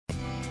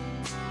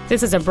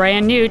This is a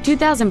brand new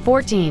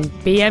 2014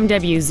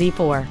 BMW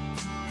Z4.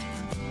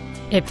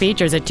 It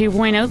features a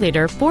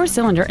 2.0-liter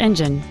four-cylinder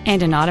engine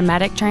and an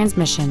automatic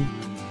transmission.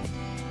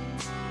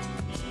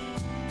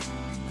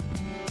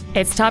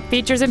 Its top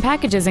features and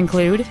packages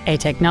include a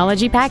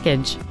technology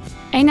package,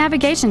 a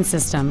navigation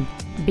system,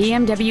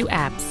 BMW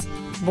apps,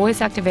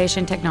 voice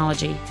activation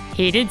technology,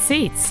 heated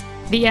seats,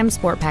 the M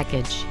Sport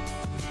package,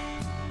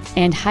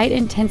 and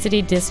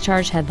high-intensity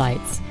discharge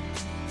headlights.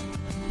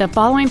 The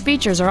following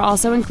features are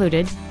also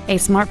included: a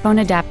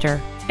smartphone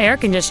adapter, air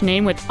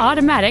conditioning with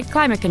automatic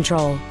climate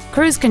control,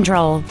 cruise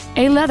control,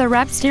 a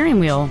leather-wrapped steering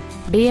wheel,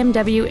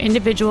 BMW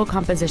individual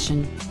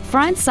composition,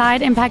 front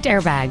side impact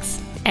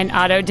airbags, an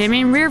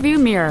auto-dimming rear-view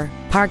mirror,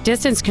 park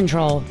distance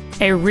control,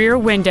 a rear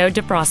window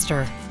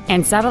defroster,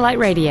 and satellite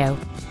radio.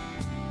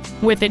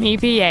 With an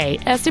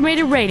EPA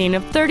estimated rating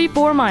of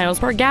 34 miles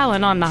per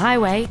gallon on the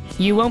highway,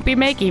 you won't be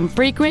making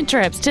frequent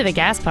trips to the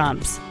gas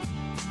pumps.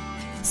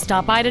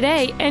 Stop by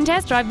today and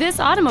test drive this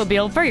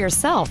automobile for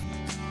yourself.